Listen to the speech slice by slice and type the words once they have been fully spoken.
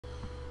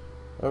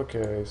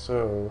Okay,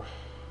 so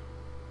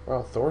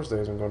wow, Thor's Day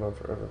isn't going on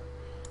forever.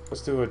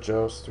 Let's do a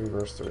Joust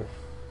 3v3.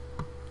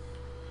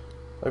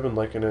 I've been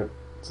liking it.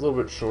 It's a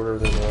little bit shorter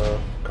than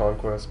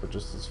Conquest, but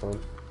just as fun.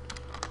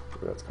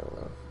 Maybe that's kind of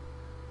loud.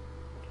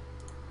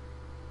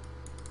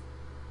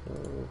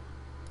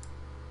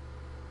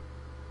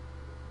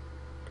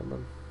 Come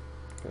on,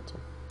 cancel.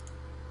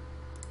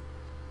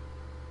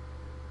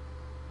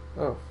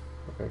 Oh,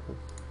 okay, cool.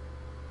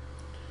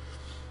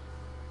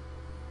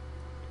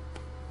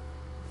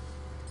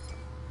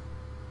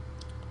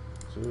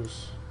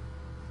 Zeus.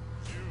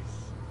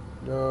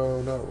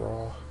 No, not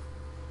Raw.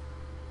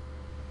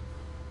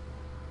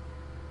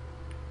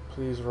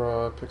 Please,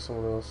 Raw, pick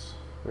someone else.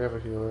 We have a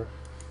healer.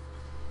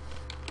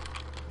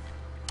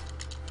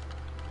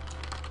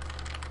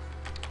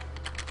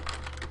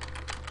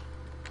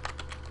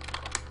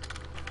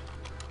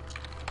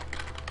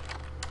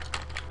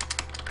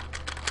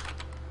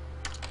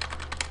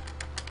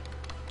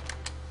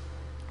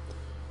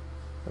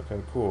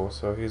 Okay, cool.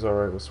 So he's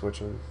alright with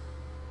switching.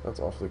 That's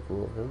awfully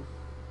cool of him.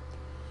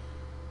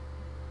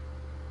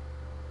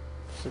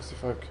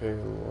 65k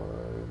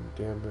line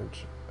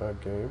damage a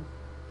game.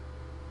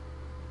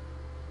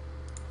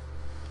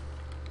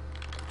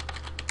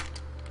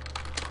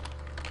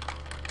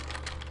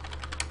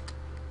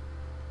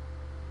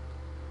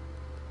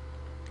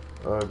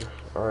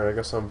 Alright, I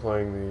guess I'm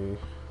playing the...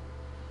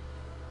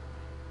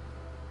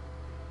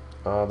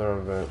 they're on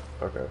event.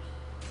 Okay.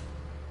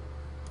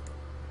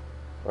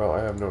 Well,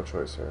 I have no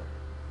choice here.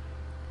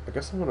 I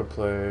guess I'm gonna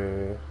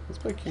play... Let's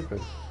play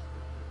Cupid.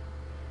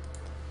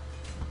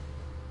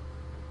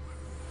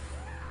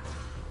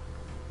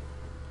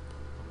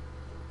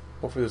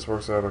 Hopefully this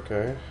works out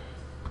okay.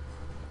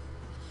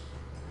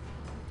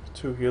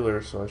 2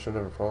 healers, so I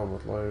shouldn't have a problem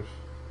with life.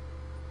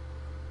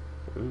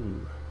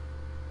 Ooh.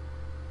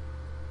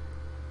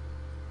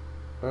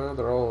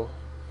 They're all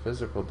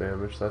physical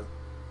damage. That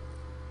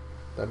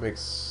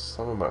makes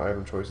some of my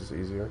item choices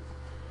easier.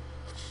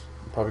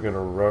 I'm probably gonna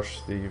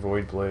rush the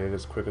Void Blade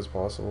as quick as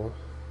possible.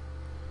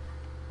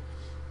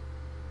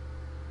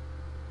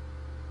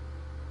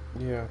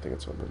 Yeah, I think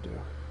that's what I'm gonna do.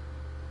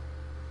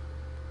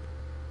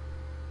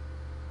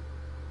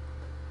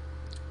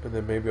 And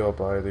then maybe I'll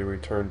buy the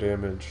return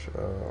damage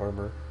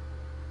armor.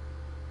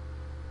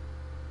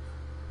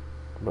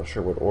 I'm not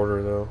sure what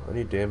order though. I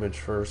need damage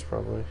first,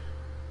 probably.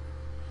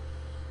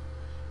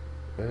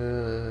 I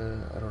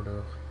don't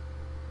know.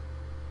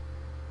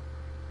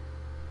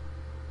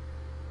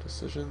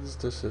 Decisions.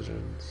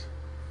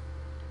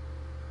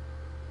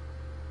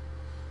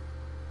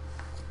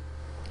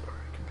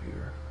 Alright,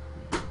 computer.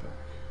 Get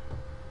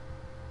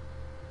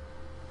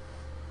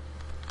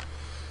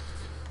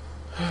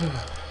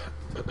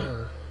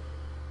back.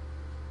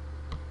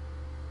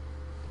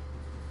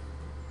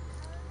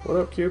 What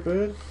up,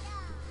 Cupid?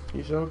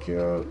 He's so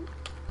cute.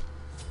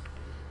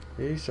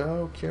 He's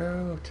so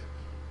cute.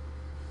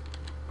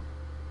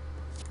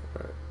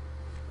 Alright.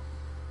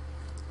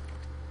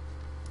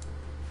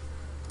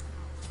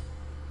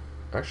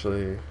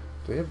 Actually, do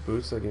they have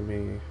boots that give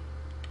me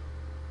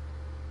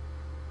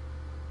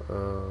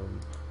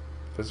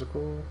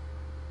physical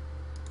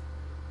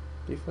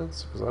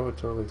defense? Because I would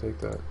totally take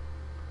that.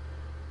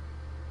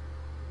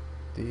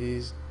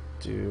 These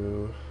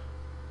do...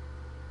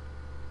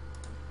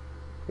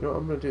 You know,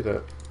 I'm gonna do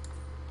that.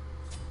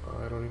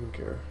 I don't even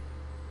care.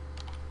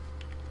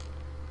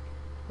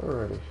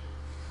 Alrighty.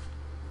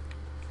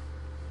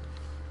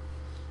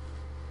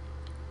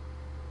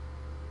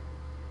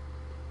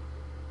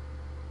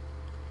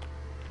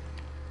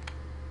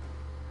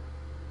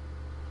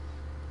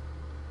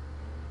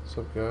 What's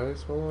up,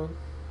 guys? Hold on.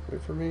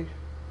 Wait for me.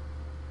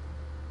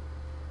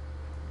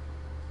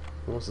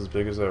 Almost as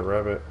big as that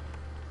rabbit.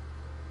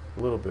 A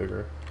little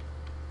bigger.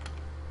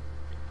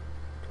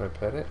 Can I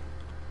pet it?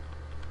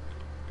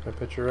 Can I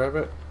pet your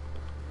rabbit?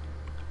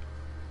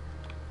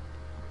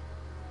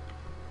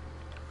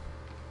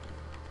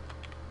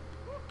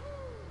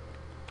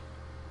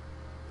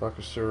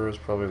 Bakasura is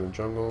probably in the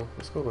jungle.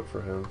 Let's go look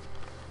for him.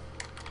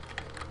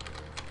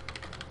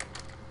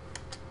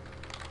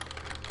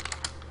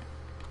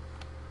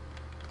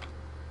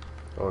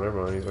 Oh,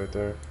 never mind. He's right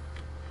there.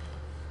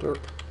 Derp.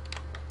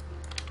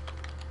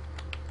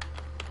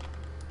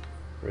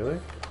 Really?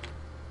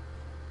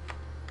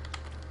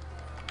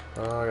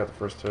 I got the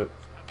first hit.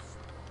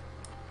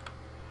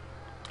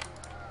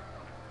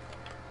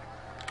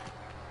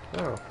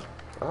 Ow.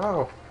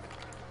 Ow!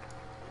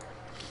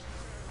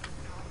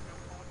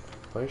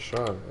 Nice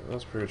shot. That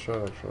was a pretty good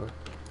shot, actually.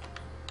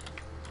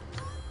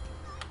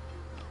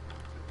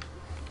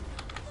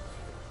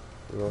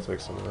 Maybe I'll take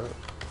some of that.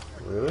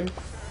 Really?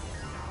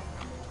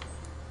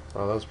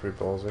 Wow, that was pretty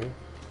ballsy.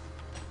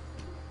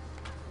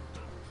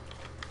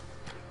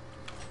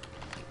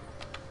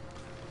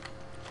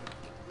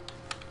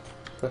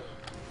 I'm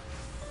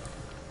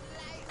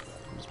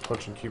just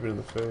punching Cupid in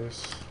the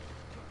face.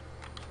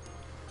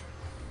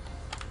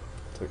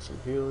 Take some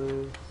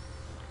healing.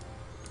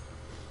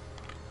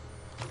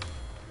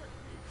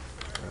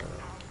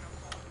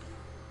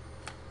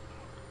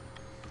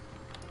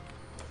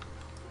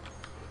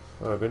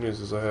 Good news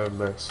is I have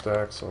max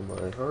stacks on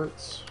my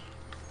hearts.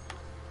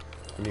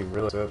 I didn't even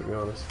realize that, to be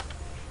honest.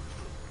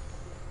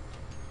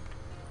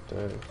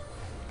 Dang.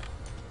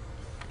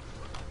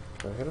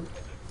 Can I hit him?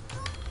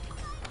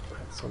 I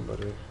hit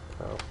somebody.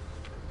 Ow.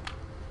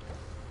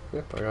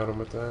 Yep, I got him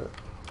with that.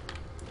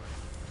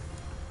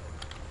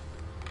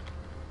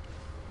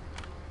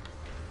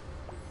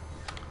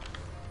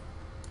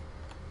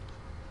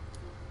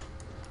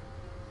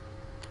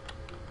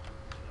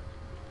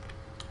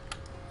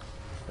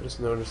 I just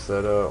noticed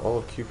that all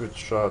of Cupid's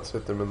shots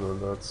hit them in the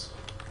nuts.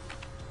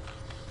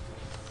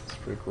 It's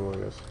pretty cool, I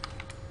guess.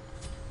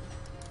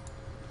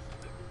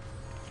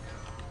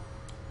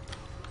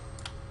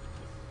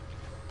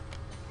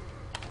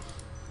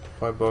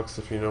 $5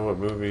 if you know what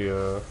movie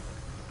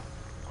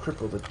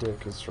Cripple the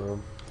Dick is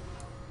from.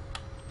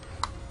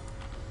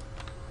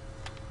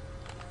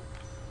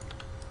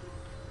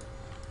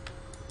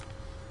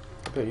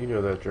 I bet you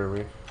know that,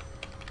 Jeremy.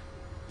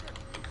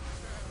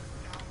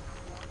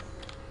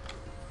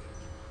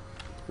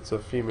 It's a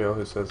female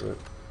who says it.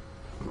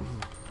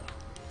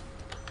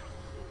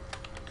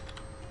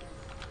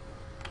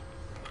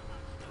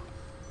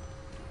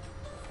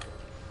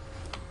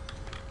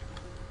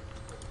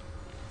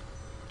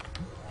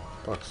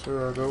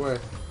 Boxer, go away.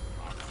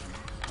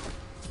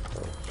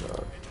 Oh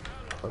god.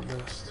 I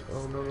missed.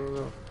 Oh no no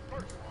no.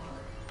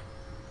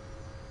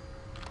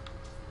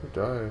 Who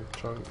died?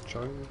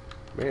 Chung?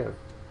 Man.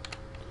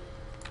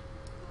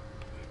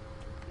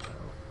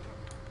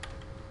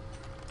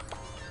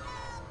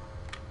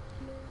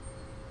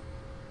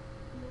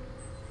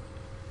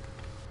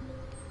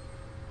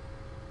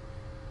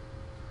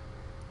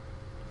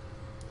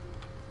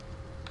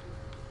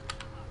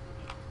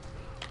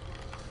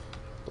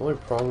 The only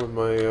problem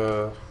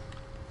with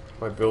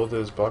my build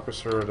is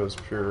Bakasura does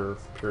pure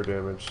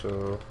damage,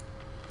 so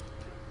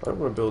I don't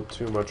want to build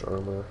too much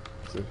armor.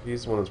 So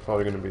he's the one that's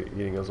probably going to be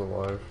eating us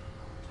alive.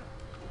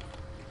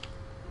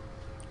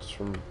 Just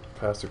from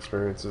past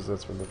experiences,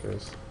 that's been the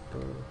case. I'm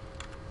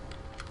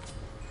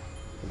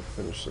gonna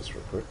finish this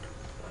real quick.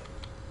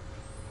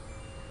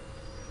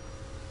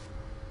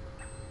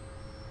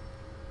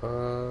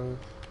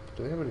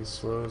 Do they have any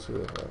slows? Who do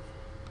they have?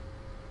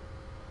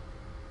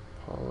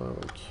 Apollo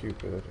and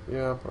Cupid.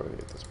 Yeah, I'm probably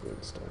gonna get this blade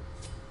instead.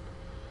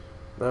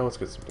 Now let's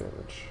get some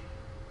damage.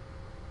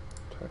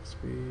 Attack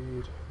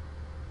speed.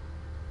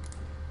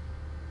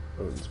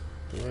 Odin's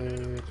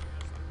Blade.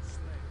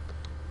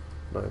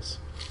 Nice.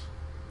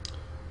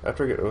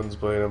 After I get Odin's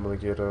Blade, I'm gonna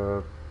get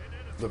the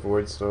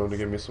Void Stone to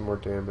give me some more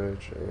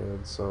damage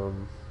and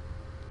some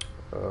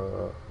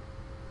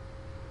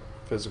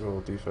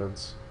physical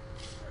defense.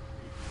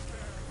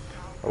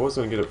 I was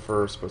gonna get it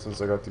first, but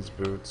since I got these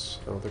boots,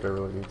 I don't think I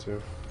really need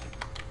to.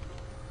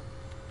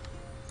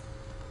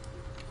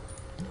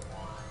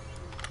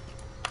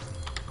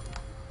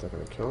 Is that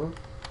gonna kill him?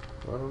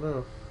 I don't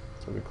know.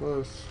 It's gonna be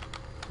close.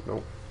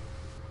 Nope.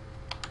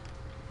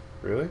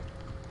 Really?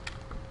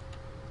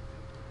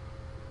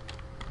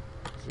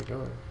 Where's he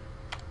going?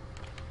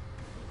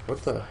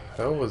 What the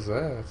hell was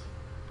that?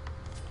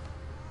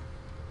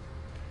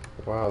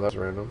 Wow, that's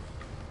random.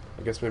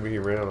 I guess maybe he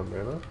ran out of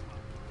mana?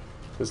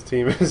 His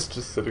team is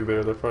just sitting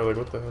there, they're probably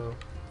like, what the hell?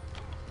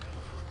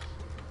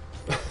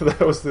 That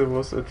was the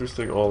most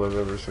interesting ult I've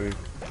ever seen.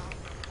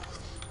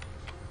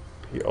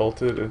 He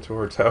ulted into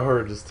her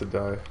tower just to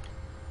die.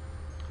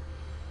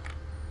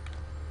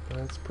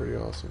 That's pretty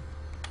awesome.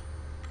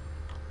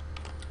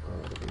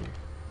 Let me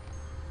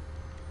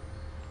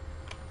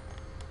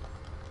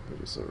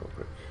do something real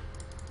quick.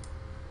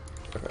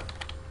 Okay.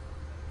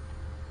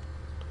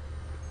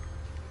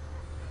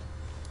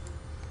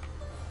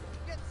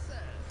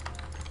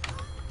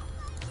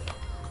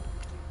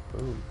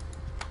 Boom.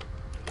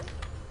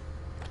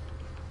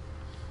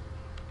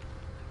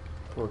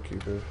 Poor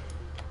Cupid.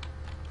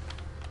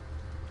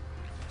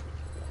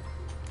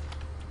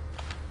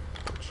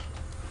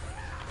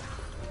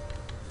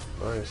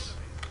 Nice.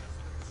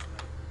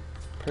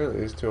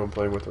 Apparently these two I'm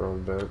playing with their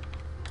own bed.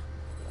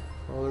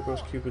 Oh, there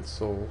goes Cupid's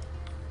soul.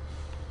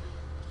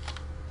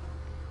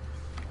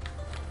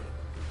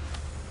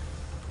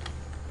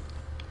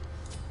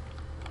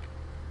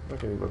 Not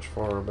getting much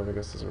farm, but I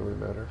guess it doesn't really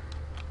matter.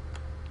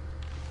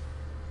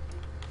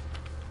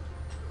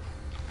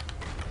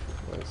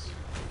 Nice.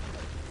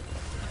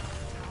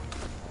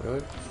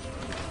 Really?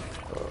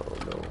 Oh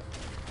no.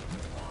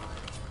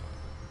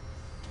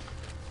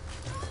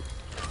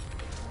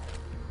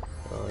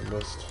 I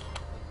missed.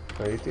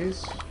 Can I eat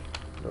these?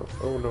 No.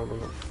 Oh no no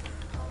no.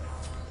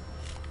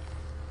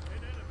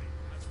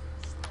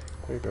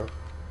 There you go.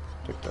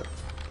 Take that.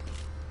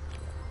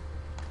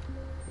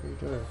 What are you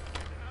doing?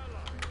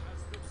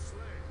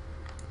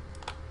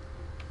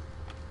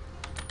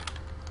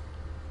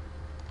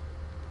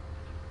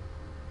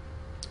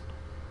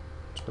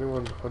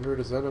 2100,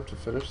 is that enough to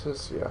finish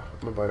this? Yeah, I'm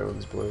gonna buy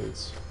Odin's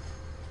Blades.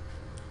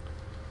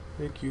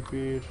 Hey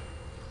Cupid.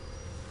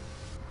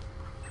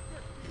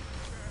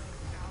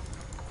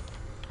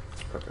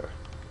 Okay.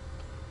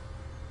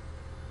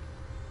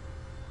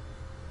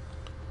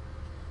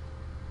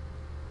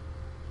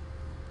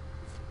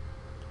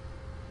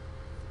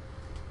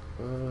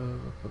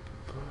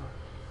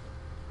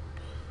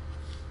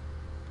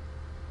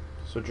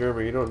 So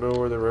Jeremy, you don't know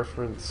where the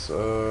reference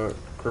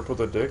 "Cripple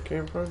the Dick"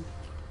 came from?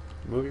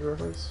 Movie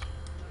reference?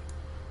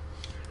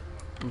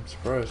 I'm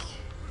surprised.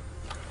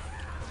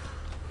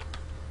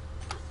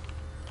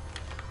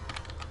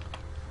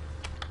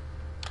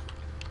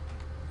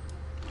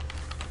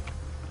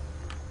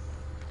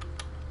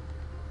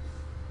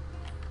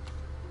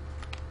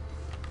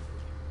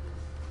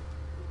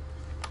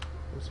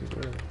 What's he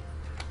doing?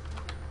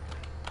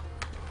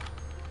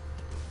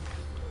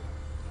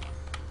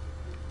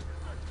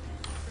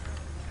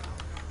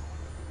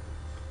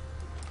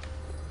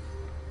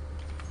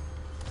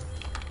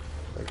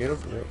 I get him?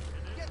 Yep.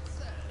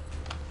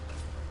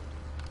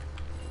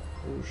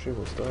 Oh, she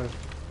almost died.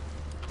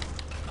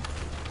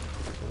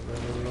 Oh,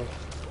 no.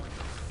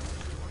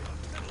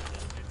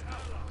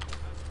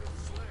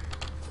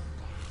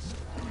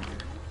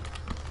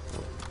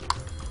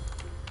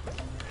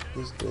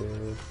 He's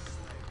dead.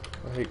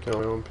 I hate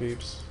killing my own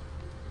peeps.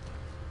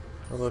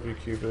 I love you,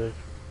 Cupid.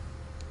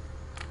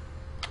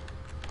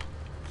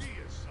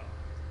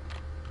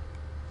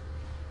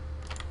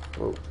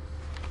 Whoa.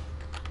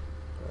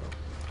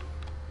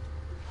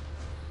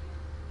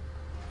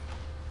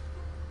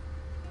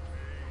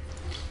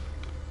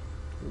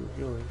 Ooh,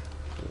 healing.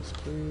 Yes,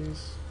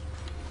 please.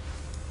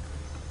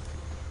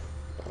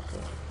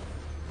 Okay.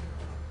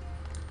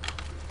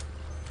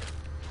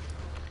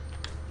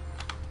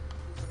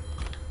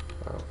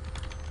 Wow.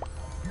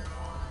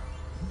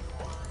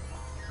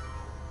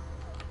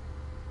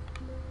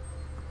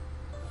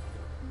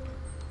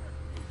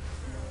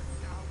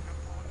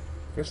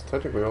 I guess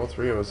technically all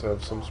three of us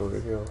have some sort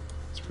of heal.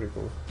 It's pretty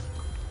cool.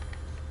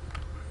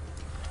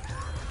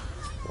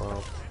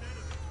 Wow.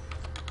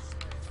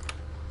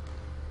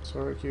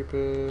 Sorry,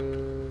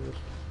 Cupid.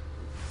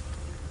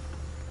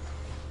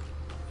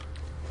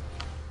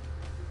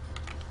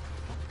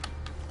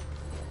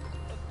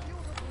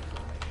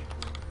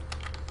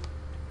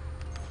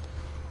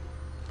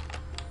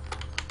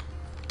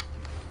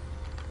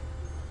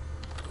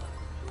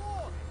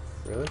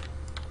 Really?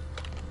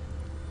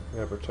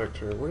 Yeah, protect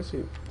her. What is he?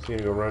 Is he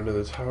gonna go run to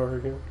the tower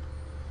again?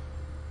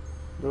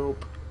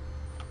 Nope.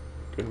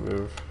 Good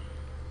move.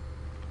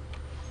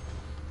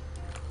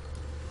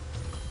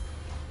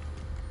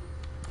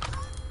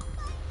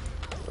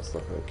 That's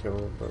not gonna kill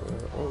him, but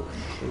oh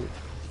shoot.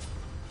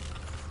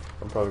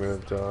 I'm probably gonna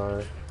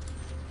die.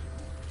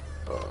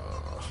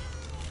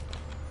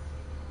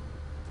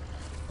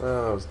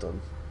 That was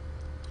dumb.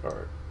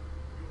 Alright.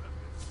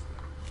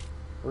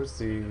 Where's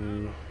the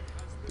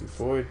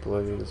Void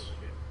Blaze?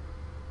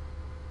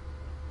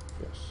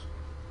 Yes.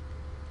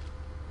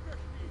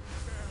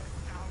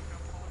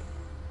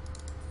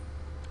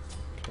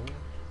 Okay.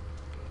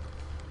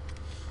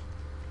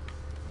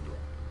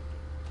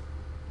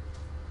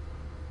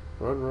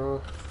 Run,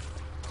 Raw.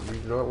 You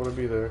do not want to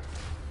be there.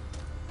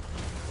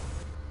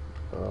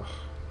 Ugh.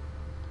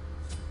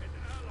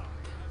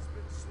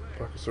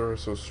 Brachiosaurus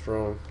is so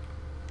strong.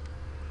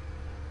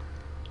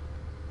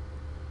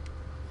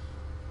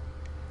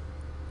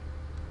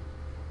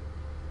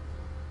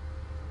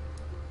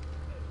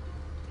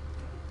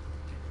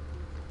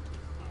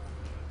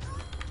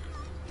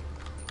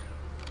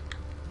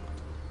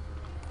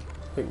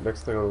 I think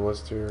next thing on the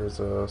list here is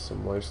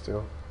some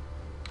lifesteal.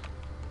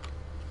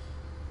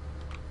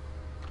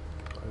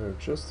 I know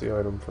just the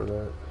item for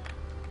that.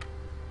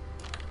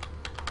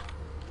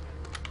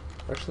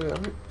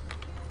 Actually,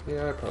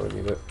 yeah, I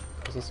probably need it.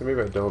 I was gonna say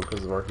maybe I don't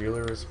because of our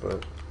healers,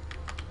 but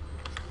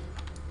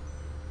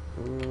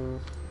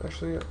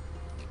actually, yeah.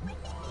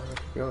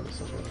 To be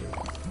honest,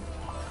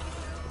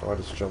 oh, I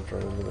just jumped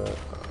right into that.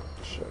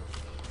 Oh, shit.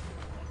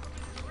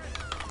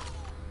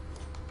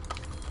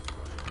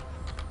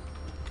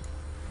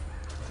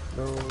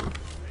 No,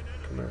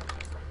 come here.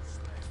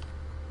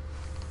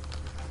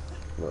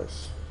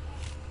 Nice.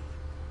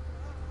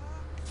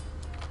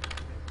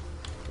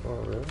 Oh,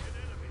 really?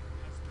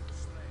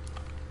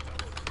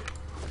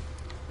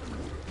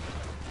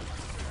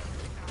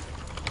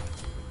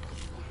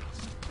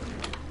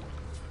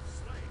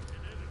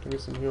 Give me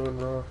some healing,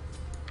 Raw. Oh,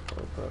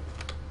 crap.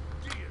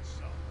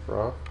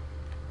 Raw?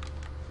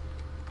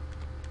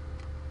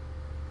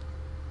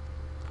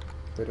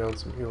 Lay down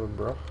some healing,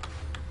 bro.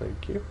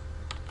 Thank you.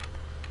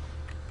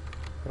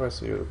 How do I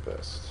say you're the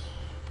best?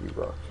 You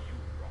rock.